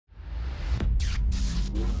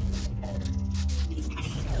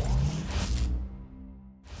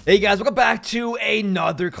Hey guys, welcome back to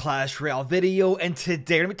another Clash Royale video, and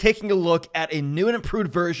today we're going to be taking a look at a new and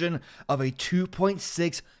improved version of a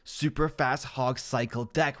 2.6 super fast Hog Cycle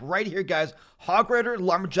deck. Right here guys, Hog Rider,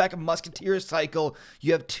 Lumberjack, Musketeer Cycle.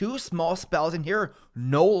 You have two small spells in here,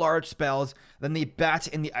 no large spells. Then the Bat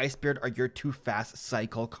and the Ice Beard are your two fast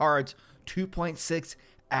cycle cards. 2.6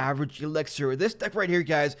 average Elixir. This deck right here,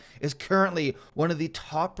 guys, is currently one of the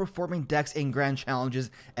top performing decks in Grand Challenges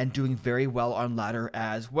and doing very well on ladder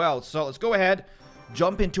as well. So let's go ahead,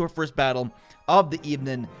 jump into our first battle of the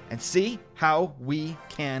evening and see how we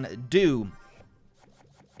can do.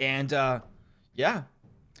 And yeah,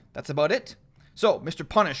 that's about it. So, Mr.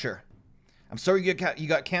 Punisher, I'm sorry you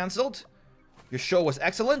got canceled. Your show was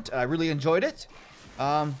excellent. I really enjoyed it.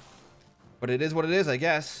 But it is what it is, I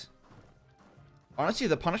guess. Honestly,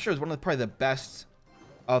 the Punisher is one of probably the best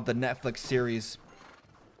of the Netflix series,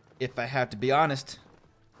 if I have to be honest.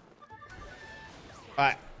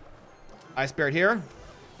 Alright. Ice Beard here.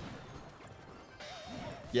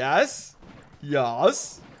 Yes.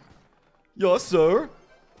 Yes. Yes, sir.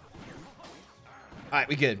 Alright,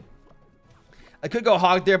 we good. I could go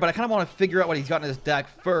Hog there, but I kind of want to figure out what he's got in his deck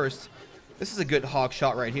first. This is a good Hog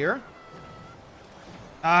shot right here.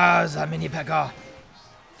 Ah, Zamini Pekka.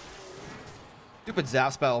 Stupid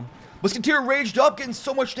zap spell. Musketeer raged up, getting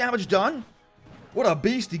so much damage done. What a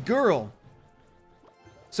beastie girl.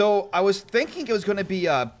 So, I was thinking it was going to be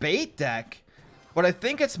a bait deck, but I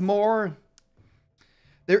think it's more...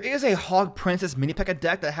 There is a Hog Princess Mini P.E.K.K.A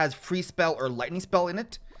deck that has Freeze Spell or Lightning Spell in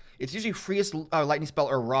it. It's usually Freeze, Lightning Spell,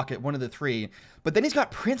 or Rocket, one of the three. But then he's got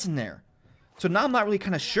Prince in there. So now I'm not really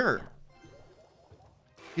kind of sure.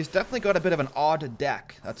 He's definitely got a bit of an odd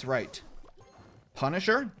deck. That's right.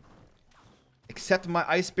 Punisher. Accept my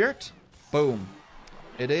Ice Spirit. Boom.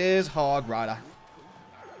 It is Hog Rider.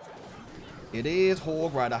 It is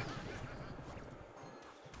Hog Rider.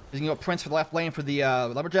 He's gonna go Prince for the left lane for the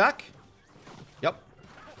Lumberjack. Yep.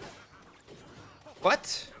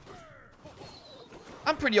 What?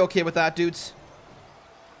 I'm pretty okay with that, dudes.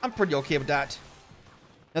 I'm pretty okay with that.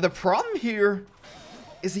 Now the problem here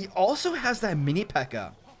is he also has that Mini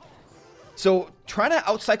P.E.K.K.A. So trying to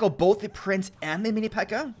outcycle both the Prince and the Mini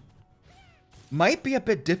P.E.K.K.A. might be a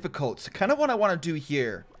bit difficult. So kind of what I want to do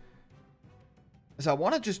here is I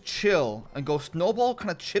want to just chill and go snowball, kind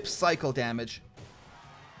of chip cycle damage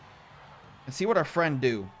and see what our friend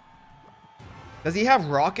do. Does he have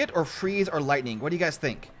Rocket or Freeze or Lightning? What do you guys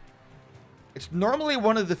think? It's normally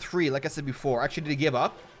one of the three, like I said before. Actually, did he give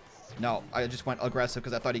up? No, I just went aggressive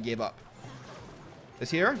because I thought he gave up. This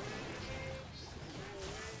here?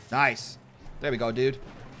 Nice. There we go, dude.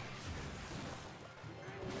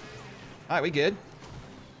 Alright, we good.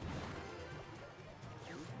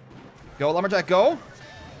 Go, Lumberjack, go.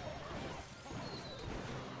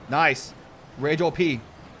 Nice. Rage OP.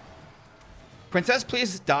 Princess,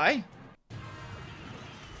 please die.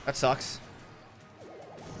 That sucks.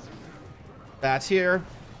 That's here.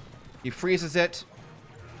 He freezes it.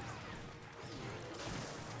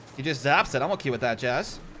 He just zaps it. I'm okay with that,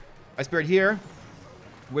 Jazz. Ice Beard here.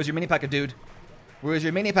 Where's your Mini P.E.K.K.A, dude? Where's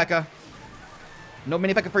your Mini P.E.K.K.A? No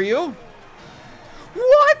Mini P.E.K.K.A for you?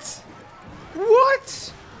 What?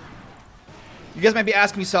 What? You guys might be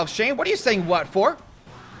asking yourself, Shane, what are you saying what for?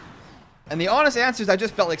 And the honest answer is I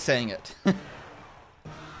just felt like saying it.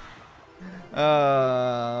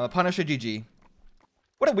 Punisher GG.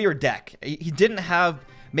 What a weird deck. He didn't have...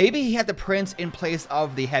 Maybe he had the Prince in place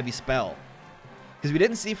of the heavy spell. Because we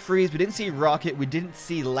didn't see Freeze, we didn't see Rocket, we didn't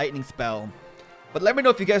see Lightning Spell. But let me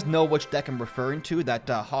know if you guys know which deck I'm referring to. That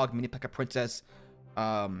Hog Mini P.E.K.K.A Princess...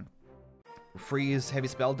 Freeze heavy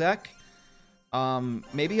spell deck.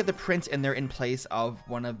 Maybe you have the Prince in there in place of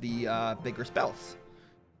one of the bigger spells.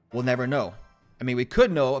 We'll never know. I mean, we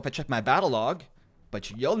could know if I check my battle log,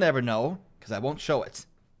 but you'll never know because I won't show it.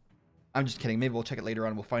 I'm just kidding. Maybe we'll check it later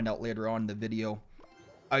on. We'll find out later on in the video.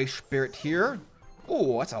 Ice Spirit here.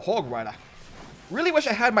 Oh, that's a Hog Rider. Really wish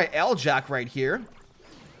I had my L-Jack right here.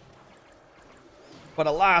 But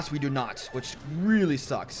alas, we do not, which really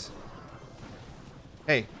sucks.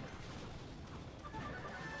 Hey.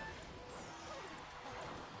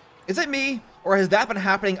 Is it me, or has that been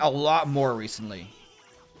happening a lot more recently?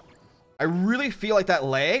 I really feel like that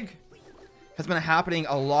lag has been happening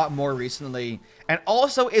a lot more recently. And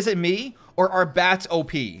also, is it me, or are bats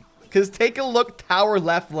OP? Because take a look, tower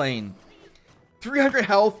left lane. 300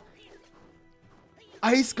 health.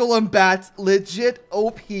 Ice Golem bats, legit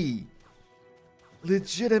OP.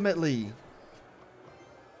 Legitimately.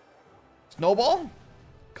 Snowball?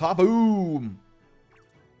 Kaboom.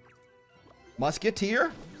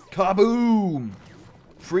 Musketeer? Kaboom.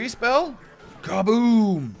 Freeze spell?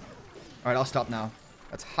 Kaboom! Alright, I'll stop now.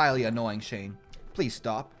 That's highly annoying, Shane. Please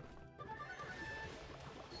stop.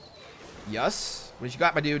 Yes? What did you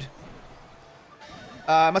got, my dude?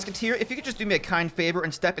 Musketeer, if you could just do me a kind favor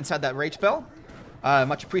and step inside that rage spell.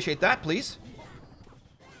 Much appreciate that, please.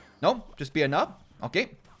 No? Just be a nub? Okay.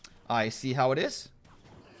 I see how it is.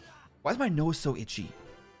 Why is my nose so itchy?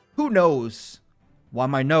 Who knows why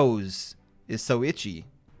my nose is so itchy?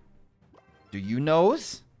 Do you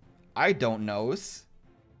knows? I don't knows.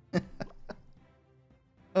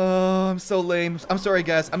 Oh, I'm so lame. I'm sorry,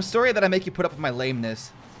 guys. I'm sorry that I make you put up with my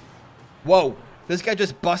lameness. Whoa. This guy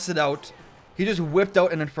just busted out. He just whipped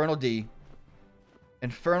out an Infernal D.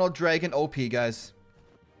 Infernal Dragon OP, guys.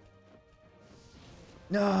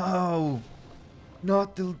 No.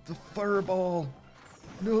 Not the fireball.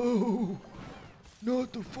 No.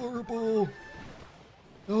 Not the fireball.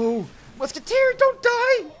 No. Musketeer, don't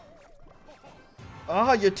die.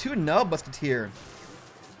 Ah, you're too nub, Musketeer.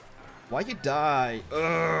 Why you die?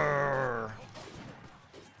 Urgh.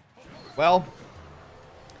 Well,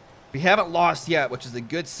 we haven't lost yet, which is a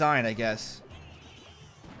good sign, I guess.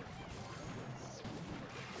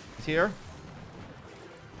 He's here.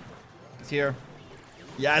 He's here.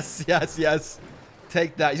 Yes, yes, yes.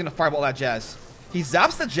 Take that. He's gonna fireball that Jazz. He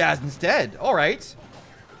zaps the Jazz instead. All right.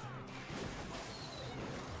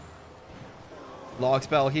 Log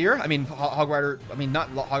spell here. I mean, Hog Rider. I mean, not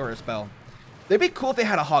Hog Rider spell. It'd be cool if they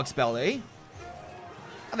had a hog spell, eh?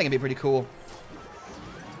 I think it'd be pretty cool.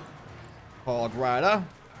 Hog Rider.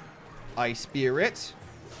 Ice Spirit.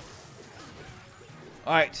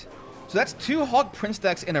 Alright. So that's 2 Hog Prince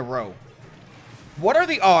decks in a row. What are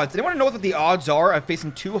the odds? Anyone know what the odds are of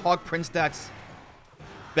facing 2 Hog Prince decks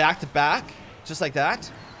back to back? Just like that?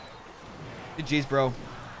 GG's, bro.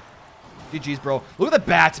 GG's, bro. Look at the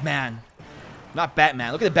bats, man. Not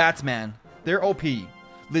Batman. Look at the bats, man. They're OP.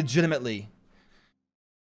 Legitimately.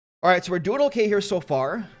 Alright, so we're doing okay here so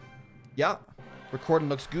far. Yeah. Recording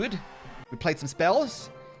looks good. We played some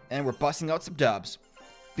spells. And we're busting out some dubs.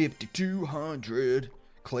 5,200.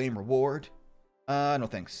 Claim reward. No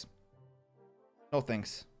thanks. No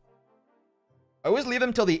thanks. I always leave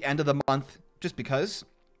them till the end of the month. Just because.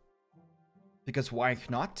 Because why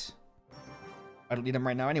not? I don't need them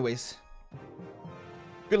right now anyways.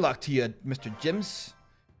 Good luck to you, Mr. Jims.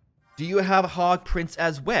 Do you have a Hog Prince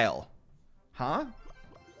as well? Huh?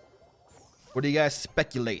 What do you guys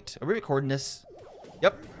speculate? Are we recording this?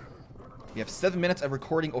 Yep. We have 7 minutes of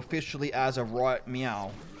recording officially as of right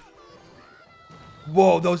meow.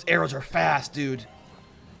 Whoa, those arrows are fast, dude.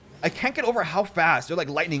 I can't get over how fast. They're like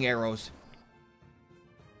lightning arrows.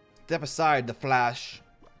 Step aside, the Flash.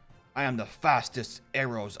 I am the fastest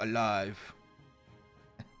arrows alive.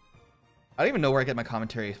 I don't even know where I get my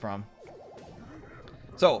commentary from.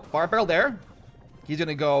 So, Bar Barrel there. He's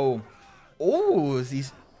gonna go. Oh,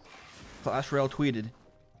 these Clash Royale tweeted.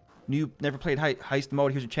 New, never played heist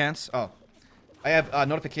mode. Here's your chance. Oh, I have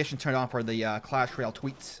notification turned on for the Clash Royale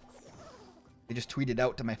tweets. They just tweeted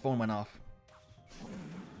out and my phone went off.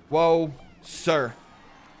 Whoa, sir.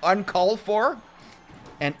 Uncalled for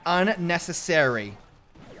and unnecessary.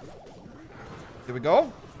 Here we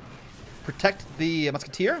go. Protect the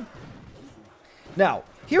Musketeer. Now,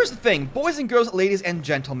 here's the thing. Boys and girls, ladies and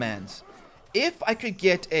gentlemen. If I could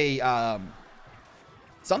get a,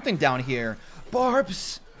 something down here.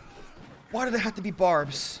 Barbs. Why do they have to be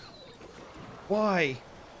barbs? Why?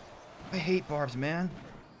 I hate barbs, man.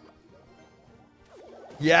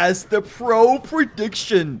 Yes, the pro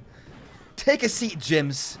prediction. Take a seat,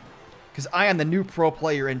 Jims. Because I am the new pro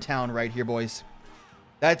player in town right here, boys.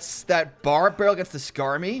 That Barb Barrel against the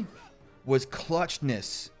Skarmy was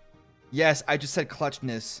clutchness. Yes, I just said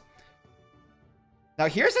clutchness. Now,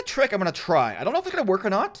 here's a trick I'm going to try. I don't know if it's going to work or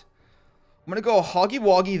not. I'm going to go Hoggy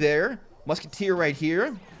Woggy there. Musketeer right here.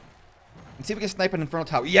 And see if we can snipe an Infernal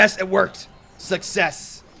Tower. Yes, it worked.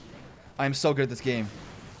 Success. I am so good at this game.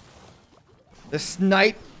 The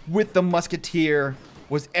snipe with the Musketeer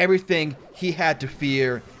was everything he had to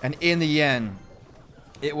fear. And in the end,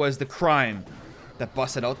 it was the crime that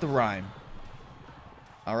busted out the rhyme.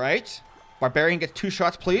 Alright. Barbarian gets 2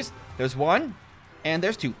 shots, please. There's 1. And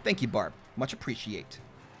there's 2. Thank you, Barb. Much appreciate.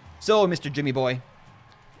 So, Mr. Jimmy Boy.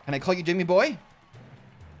 Can I call you Jimmy Boy?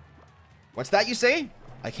 What's that you say?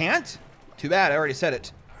 I can't? Too bad, I already said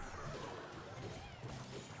it.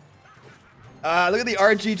 Look at the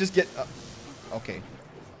RG just get... okay.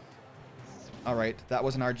 Alright, that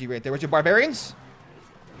was an RG right there. Where's your Barbarians?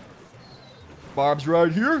 Barb's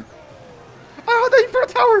right here. Oh, the Infernal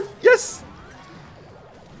Tower! Yes!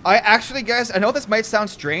 I actually, guys, I know this might sound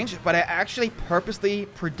strange, but I actually purposely,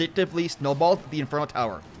 predictively snowballed the Infernal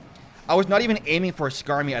Tower. I was not even aiming for a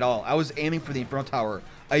Skarmy at all. I was aiming for the Inferno Tower.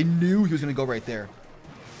 I knew he was going to go right there.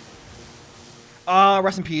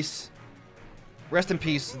 Rest in peace. Rest in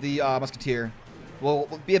peace, the Musketeer. We'll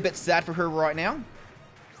be a bit sad for her right now.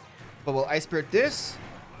 But we'll Ice Spirit this.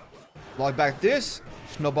 Log back this.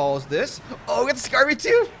 Snowballs this. Oh, we got the Skarmy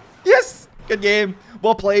too. Yes. Good game.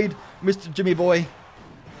 Well played, Mr. Jimmy Boy.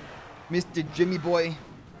 Mr. Jimmy Boy.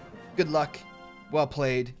 Good luck. Well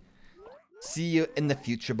played. See you in the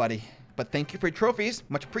future, buddy. But thank you for your trophies.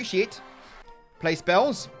 Much appreciate. Play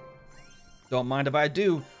spells. Don't mind if I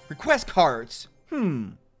do. Request cards.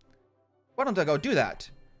 Why don't I go do that?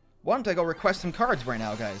 Why don't I go request some cards right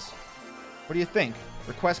now, guys? What do you think?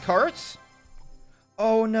 Request cards?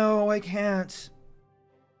 Oh no, I can't.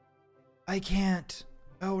 I can't.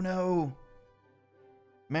 Oh no.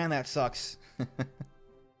 Man, that sucks.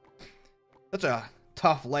 Such a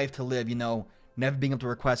tough life to live, you know. Never being able to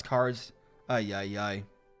request cards. Ay, ay, ay.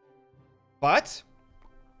 But,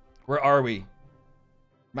 where are we?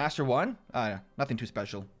 Master 1? Nothing too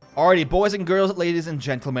special. Alrighty, boys and girls, ladies and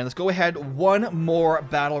gentlemen, let's go ahead. One more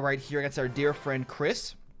battle right here against our dear friend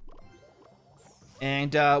Chris.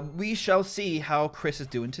 And we shall see how Chris is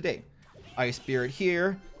doing today. Ice Spirit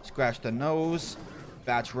here. Scratch the nose.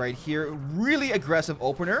 Bats right here. Really aggressive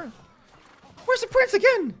opener. Where's the prince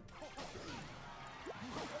again?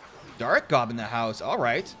 Dark Gob in the house.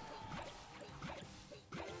 Alright.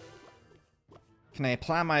 Can I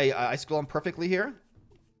apply my Ice Golem perfectly here?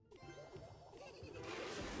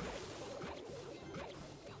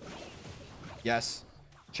 Yes.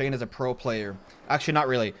 Shane is a pro player. Actually, not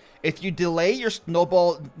really. If you delay your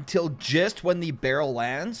snowball until just when the barrel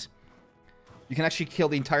lands, you can actually kill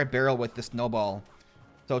the entire barrel with the snowball.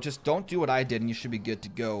 So just don't do what I did and you should be good to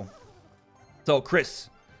go. So, Chris,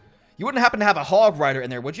 you wouldn't happen to have a Hog Rider in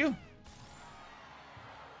there, would you?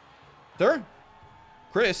 Sir?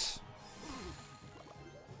 Chris?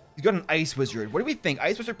 He's got an Ice Wizard. What do we think?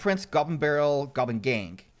 Ice Wizard, Prince, Goblin Barrel, Goblin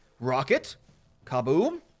Gang. Rocket?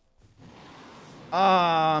 Kaboom?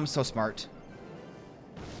 I'm so smart.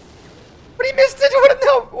 But he missed it! What a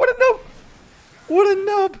nub! What a nub! What a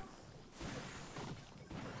nub!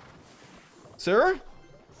 Sir?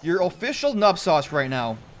 You're official nub sauce right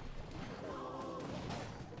now.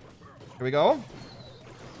 Here we go.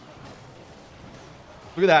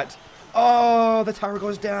 Look at that. Oh, the tower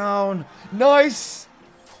goes down. Nice!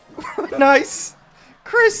 Nice!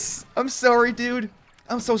 Chris! I'm sorry, dude.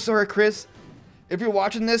 I'm so sorry, Chris. If you're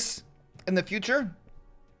watching this in the future,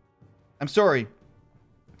 I'm sorry.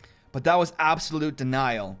 But that was absolute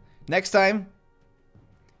denial. Next time,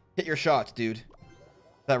 hit your shots, dude.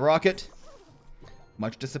 That rocket,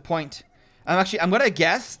 much disappoint. I'm gonna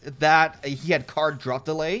guess that he had card drop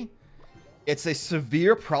delay. It's a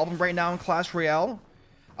severe problem right now in Clash Royale.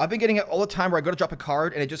 I've been getting it all the time where I go to drop a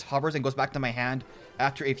card and it just hovers and goes back to my hand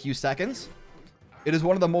after a few seconds. It is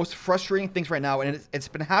one of the most frustrating things right now, and it's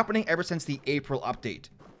been happening ever since the April update.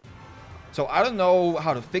 So I don't know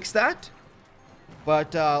how to fix that.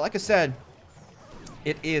 But like I said,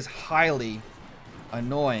 it is highly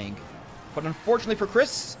annoying. But unfortunately for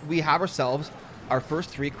Chris, we have ourselves our first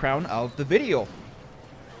 3 crown of the video.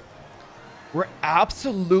 We're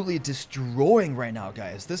absolutely destroying right now,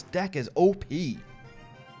 guys. This deck is OP.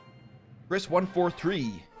 Chris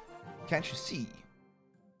 143. Can't you see?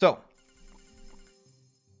 So,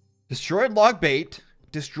 destroyed Log Bait,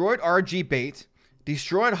 destroyed RG Bait,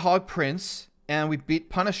 destroyed Hog Prince, and we beat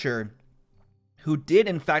Punisher, who did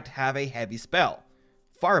in fact have a heavy spell.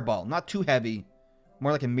 Fireball, not too heavy,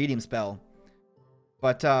 more like a medium spell.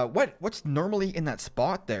 But what's normally in that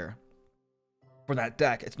spot there for that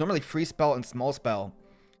deck? It's normally free spell and small spell.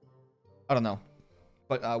 I don't know.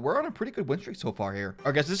 But we're on a pretty good win streak so far here.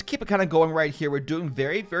 Alright guys, let's keep it kind of going right here. We're doing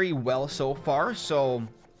very, very well so far. So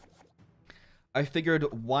I figured,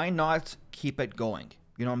 why not keep it going?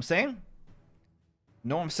 You know what I'm saying? You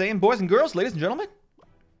know what I'm saying, boys and girls, ladies and gentlemen?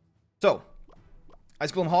 So,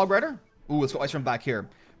 Ice Golem Hog Rider. Ooh, let's go Ice from back here.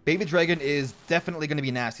 Baby Dragon is definitely going to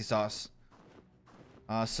be nasty sauce.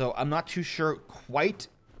 So I'm not too sure quite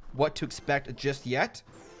what to expect just yet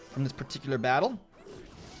from this particular battle.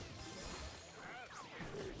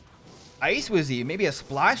 Ice Wizzy, maybe a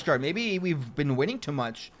Splash Guard. Maybe we've been winning too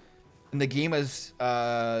much and the game has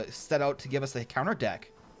set out to give us a counter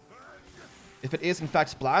deck. If it is in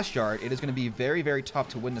fact Splash Guard, it is going to be very, very tough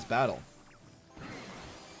to win this battle.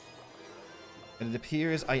 And it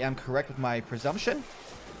appears I am correct with my presumption.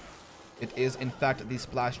 It is in fact the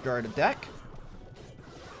Splash Guard deck.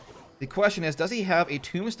 The question is, does he have a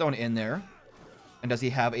Tombstone in there? And does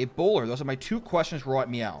he have a Bowler? Those are my 2 questions right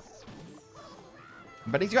meow.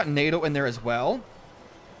 But he's got NATO in there as well.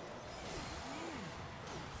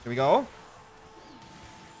 Here we go.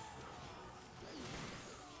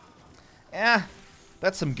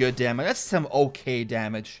 That's some good damage. That's some okay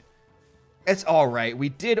damage. It's alright. We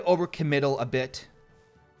did overcommittal a bit.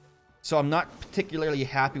 So I'm not particularly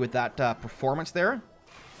happy with that performance there.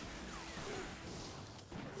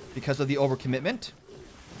 Because of the overcommitment.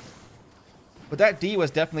 But that D was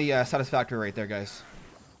definitely satisfactory right there, guys.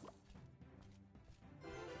 Do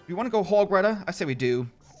we want to go whole Greta? I say we do.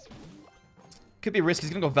 Could be risky.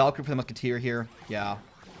 He's going to go Valkyrie for the Musketeer here. Yeah.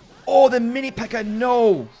 Oh, the mini P.E.K.K.A.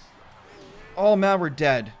 No! Oh, man, we're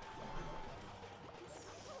dead.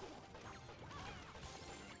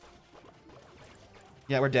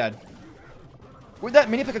 Yeah, we're dead. Where'd that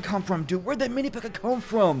mini P.E.K.K.A. come from, dude? Where'd that mini P.E.K.K.A. come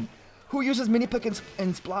from? Who uses mini P.E.K.K.A.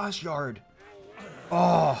 in Splash Yard?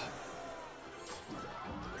 Oh.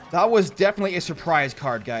 That was definitely a surprise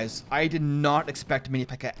card, guys. I did not expect mini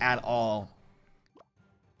P.E.K.K.A. at all.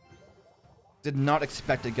 Did not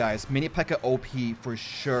expect it, guys. Mini P.E.K.K.A. OP for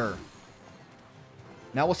sure.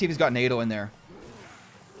 Now we'll see if he's got NATO in there.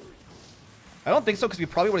 I don't think so, because we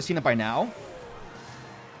probably would have seen it by now.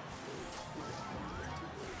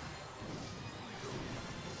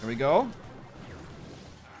 There we go.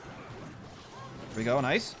 There we go,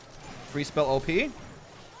 nice. Free spell OP. Bit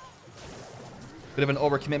of an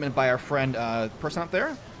overcommitment by our friend person up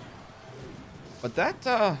there. But that,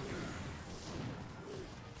 what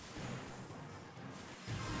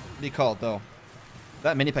do you call it, though?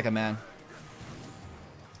 That mini P.E.K.K.A. man.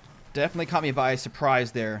 Definitely caught me by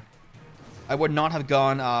surprise there. I would not have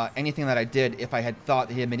gone anything that I did if I had thought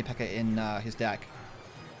that he had mini P.E.K.K.A. in his deck.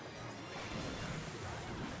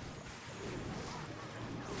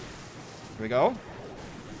 Here we go.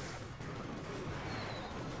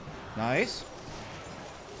 Nice.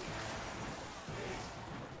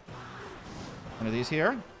 One of these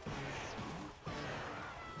here.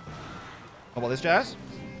 How about this jazz?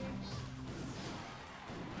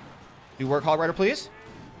 Do work, Hog Rider, please.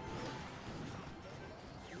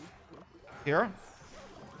 Here.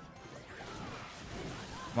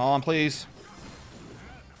 Come on, please.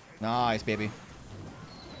 Nice, baby.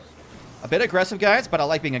 A bit aggressive, guys, but I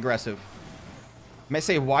like being aggressive. You may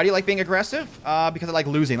say, why do you like being aggressive? Because I like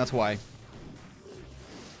losing, that's why.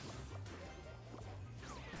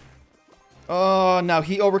 Oh, now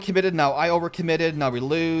he overcommitted, now I overcommitted, now we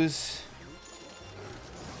lose.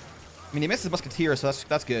 I mean, he misses Musketeer, so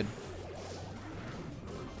that's good.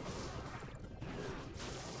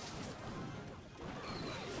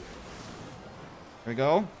 There we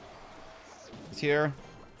go. He's here.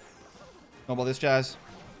 How about this jazz?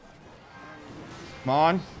 Come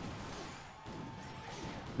on.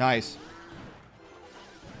 Nice.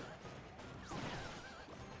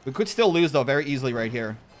 We could still lose, though, very easily right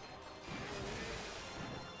here.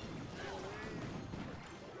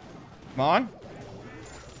 Come on.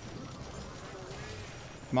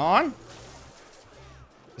 Come on.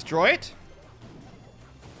 Destroy it.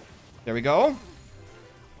 There we go.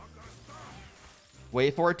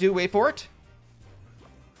 Wait for it, dude. Wait for it.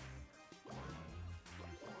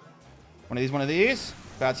 One of these, one of these.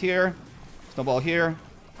 Bats here. Snowball here.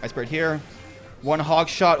 Ice Bird here. One hog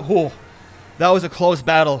shot. Oh, that was a close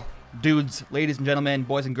battle. Dudes, ladies and gentlemen,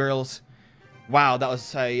 boys and girls. Wow, that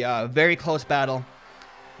was a very close battle.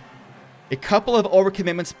 A couple of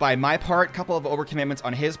overcommitments by my part. A couple of overcommitments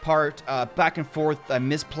on his part. Back and forth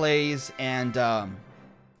misplays. And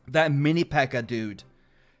that mini P.E.K.K.A. dude.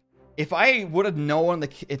 If I would have known,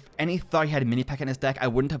 like, if any thought he had a mini P.E.K.K.A. in his deck, I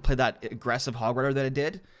wouldn't have played that aggressive Hog Rider that I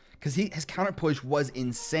did. Because his counter push was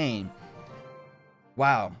insane.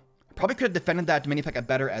 Wow. Probably could have defended that mini P.E.K.K.A.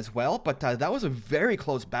 better as well, but that was a very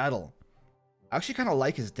close battle. I actually kind of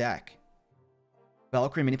like his deck.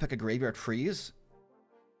 Valkyrie mini P.E.K.K.A. Graveyard Freeze.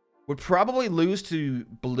 Would probably lose to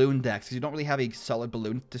Balloon decks, because you don't really have a solid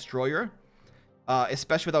Balloon Destroyer.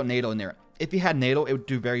 Especially without NATO in there. If he had NATO, it would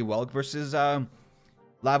do very well versus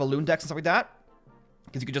Lava Loon decks and stuff like that.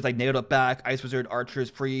 Because you could just like NATO it back, Ice Wizard, Archers,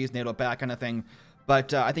 Freeze, NATO it back kind of thing.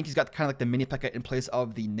 But I think he's got kind of like the mini P.E.K.K.A. in place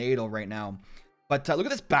of the NATO right now. But look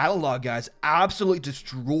at this battle log, guys. Absolutely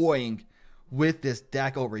destroying with this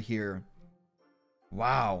deck over here.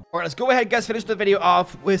 Wow. All right, let's go ahead, guys. Finish the video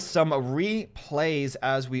off with some replays,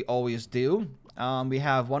 as we always do. We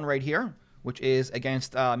have one right here, which is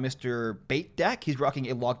against Mr. Bait deck. He's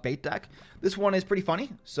rocking a log bait deck. This one is pretty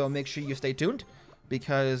funny, so make sure you stay tuned,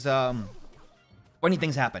 because funny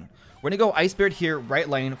things happen. We're going to go Ice Beard here, right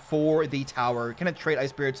lane, for the tower. Kind of trade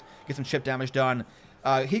Ice Beards, get some chip damage done.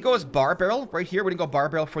 He goes Bar Barrel right here. We're going to go Bar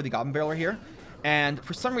Barrel for the Goblin Barrel here. And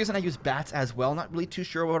for some reason, I use Bats as well. Not really too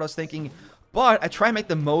sure what I was thinking. But I try and make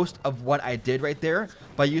the most of what I did right there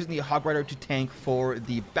by using the Hog Rider to tank for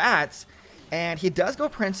the Bats. And he does go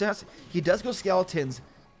Princess, he does go Skeletons,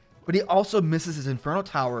 but he also misses his Inferno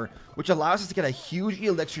Tower, which allows us to get a huge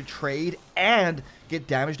Elixir trade and get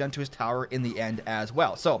damage done to his tower in the end as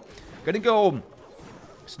well. So, gonna go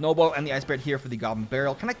Snowball and the Ice Spirit here for the Goblin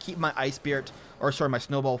Barrel. Kind of keep my Ice Spirit, or sorry, my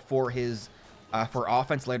Snowball for his, for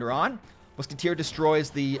offense later on. Musketeer destroys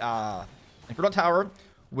the Inferno Tower,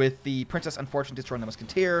 with the Princess unfortunately destroying the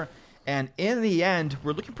Musketeer. And in the end,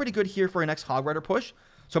 we're looking pretty good here for our next Hog Rider push.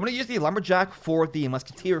 So I'm going to use the Lumberjack for the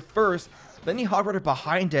Musketeer first, then the Hog Rider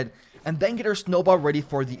behind it, and then get our Snowball ready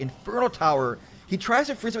for the Inferno Tower. He tries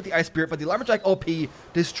to freeze it with the Ice Spirit, but the Lumberjack OP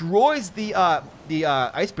destroys the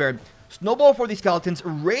Ice Spirit. Snowball for the Skeletons,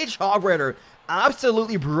 Rage Hog Rider,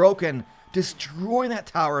 absolutely broken, destroying that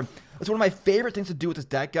tower. That's one of my favorite things to do with this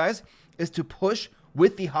deck, guys, is to push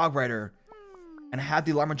with the Hog Rider and have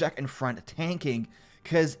the Lumberjack in front tanking,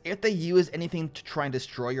 because if they use anything to try and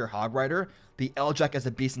destroy your Hog Rider, the L-Jack as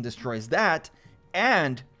a beast and destroys that,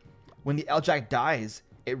 and when the L-Jack dies,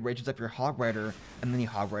 it rages up your Hog Rider, and then the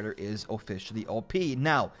Hog Rider is officially OP.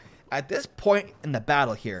 Now, at this point in the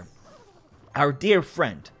battle here, our dear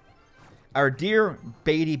friend, our dear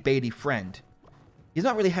Beatty friend, he's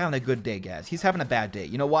not really having a good day, guys. He's having a bad day.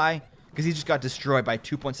 You know why? Because he just got destroyed by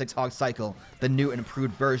 2.6 Hog Cycle, the new and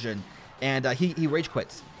improved version. And he rage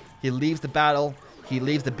quits. He leaves the battle. He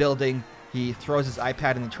leaves the building. He throws his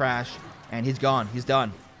iPad in the trash. And he's gone. He's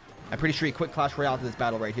done. I'm pretty sure he quit Clash Royale to this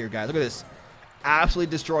battle right here, guys. Look at this.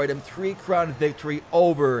 Absolutely destroyed him. 3-crown victory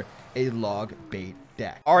over a log bait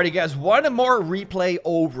deck. Alrighty, guys. One more replay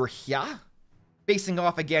over here. Facing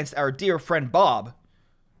off against our dear friend Bob,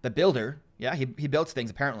 the builder. Yeah, he builds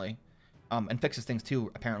things, apparently. And fixes things,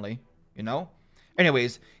 too, apparently. You know?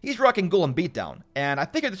 Anyways, he's rocking Golem Beatdown, and I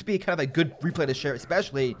figured this would be kind of a good replay to share,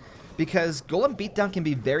 especially because Golem Beatdown can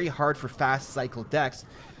be very hard for fast cycle decks,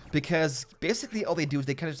 because basically all they do is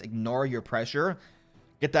they kind of just ignore your pressure,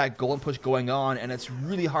 get that Golem push going on, and it's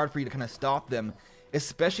really hard for you to kind of stop them,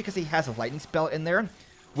 especially because he has a Lightning Spell in there,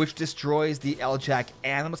 which destroys the L-Jack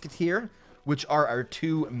and the Musketeer, which are our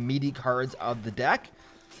two meaty cards of the deck.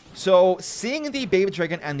 So, seeing the Baby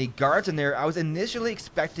Dragon and the guards in there, I was initially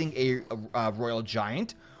expecting a Royal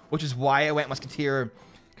Giant, which is why I went Musketeer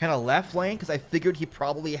kind of left lane, because I figured he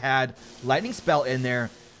probably had Lightning Spell in there,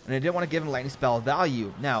 and I didn't want to give him Lightning Spell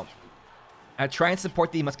value. Now, I try and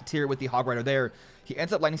support the Musketeer with the Hog Rider there. He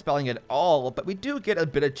ends up Lightning Spelling it all, but we do get a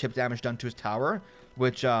bit of chip damage done to his tower,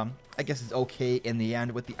 which I guess is okay in the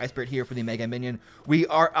end with the Ice Spirit here for the Mega Minion. We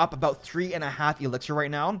are up about 3.5 Elixir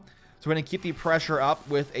right now. So we're going to keep the pressure up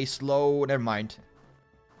with a slow... Never mind.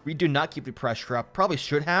 We do not keep the pressure up. Probably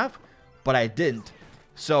should have, but I didn't.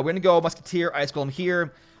 So we're going to go Musketeer, Ice Golem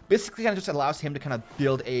here. Basically kind of just allows him to kind of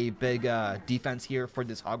build a big defense here for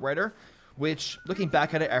this Hog Rider. Which, looking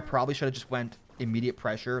back at it, I probably should have just went immediate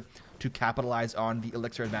pressure to capitalize on the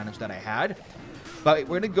Elixir advantage that I had. But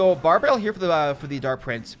we're going to go Barbell here for the Dark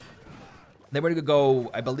Prince. Then we're going to go,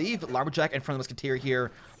 I believe, Lumberjack in front of the Musketeer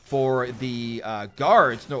here for the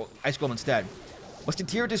guards. No, Ice Golem instead.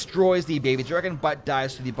 Musketeer destroys the Baby Dragon, but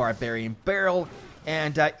dies to the Barbarian Barrel.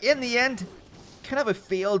 And in the end, kind of a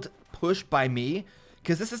failed push by me,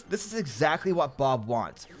 because this is exactly what Bob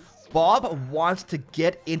wants. Bob wants to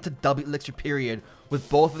get into double Elixir period with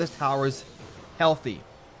both of his towers healthy.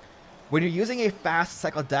 When you're using a fast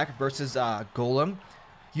cycle deck versus Golem,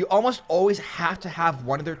 you almost always have to have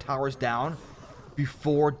one of their towers down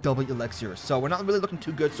before double Elixir. So we're not really looking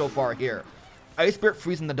too good so far here. Ice Spirit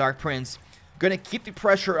freezing the Dark Prince. Gonna keep the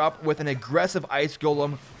pressure up with an aggressive Ice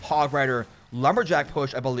Golem, Hog Rider, Lumberjack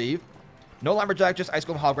push, I believe. No Lumberjack, just Ice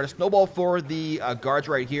Golem, Hog Rider. Snowball for the guards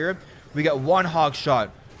right here. We got 1 Hog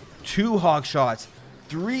Shot, 2 Hog Shots,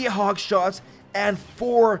 3 Hog Shots, and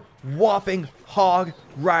 4 whopping Hog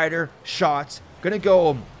Rider shots. Gonna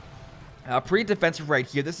go pretty defensive right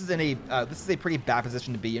here. This is a pretty bad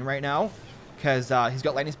position to be in right now, because he's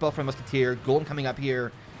got Lightning Spell from Musketeer, Golem coming up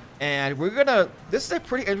here, and we're gonna... This is a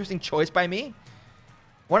pretty interesting choice by me.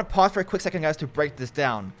 I want to pause for a quick second, guys, to break this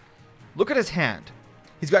down. Look at his hand.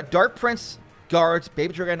 He's got Dark Prince, Guards,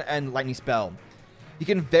 Baby Dragon, and Lightning Spell. You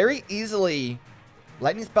can very easily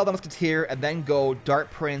Lightning Spell the Musketeer and then go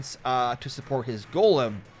Dark Prince to support his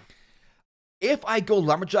Golem. If I go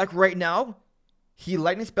Lumberjack right now, he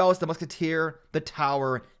Lightning Spells the Musketeer, the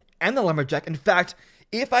Tower, and the Lumberjack. In fact,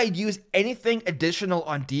 if I use anything additional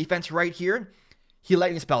on defense right here, he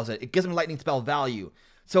Lightning Spells it. It gives him Lightning Spell value.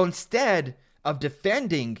 So instead of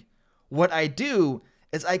defending, what I do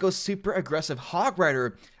is I go super aggressive Hog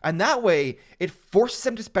Rider, and that way it forces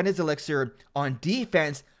him to spend his Elixir on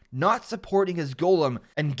defense, not supporting his Golem.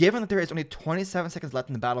 And given that there is only 27 seconds left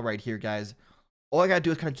in the battle right here, guys, all I gotta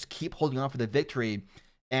do is kind of just keep holding on for the victory.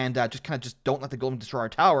 and just kind of just don't let the golem destroy our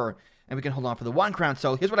tower, and we can hold on for the 1 crown.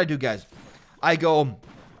 So here's what I do, guys. I go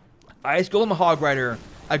Ice Golem Hog Rider,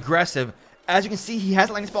 aggressive. As you can see, he has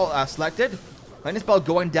a lightning spell selected. Lightning spell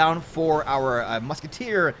going down for our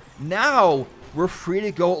Musketeer. Now we're free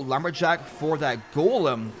to go Lumberjack for that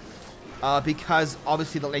Golem, because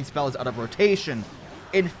obviously the lightning spell is out of rotation.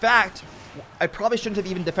 In fact, I probably shouldn't have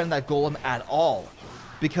even defended that Golem at all,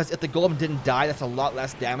 because if the Golem didn't die, that's a lot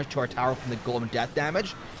less damage to our tower from the Golem death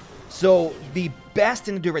damage. So the best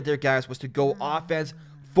thing to do right there, guys, was to go offense,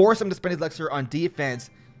 force him to spend his Elixir on defense,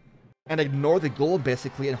 and ignore the Golem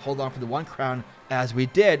basically, and hold on for the 1 crown as we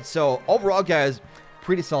did. So overall, guys,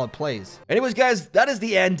 pretty solid plays. Anyways, guys, that is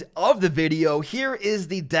the end of the video. Here is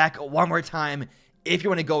the deck one more time if you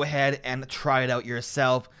want to go ahead and try it out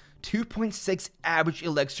yourself. 2.6 average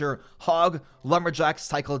Elixir, Hog, Lumberjack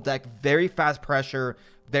cycle deck. Very fast pressure,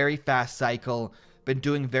 very fast cycle. Been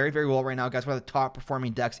doing very, very well right now, guys. One of the top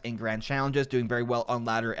performing decks in Grand Challenges. Doing very well on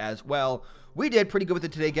ladder as well. We did pretty good with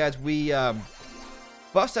it today, guys. We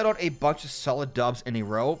busted out a bunch of solid dubs in a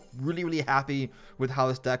row. Really, really happy with how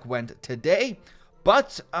this deck went today.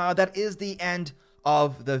 But that is the end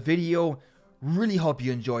of the video. Really hope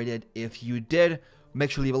you enjoyed it. If you did,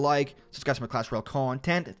 make sure to leave a like, subscribe to my Clash Royale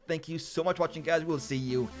content. Thank you so much for watching, guys. We'll see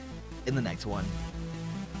you in the next one.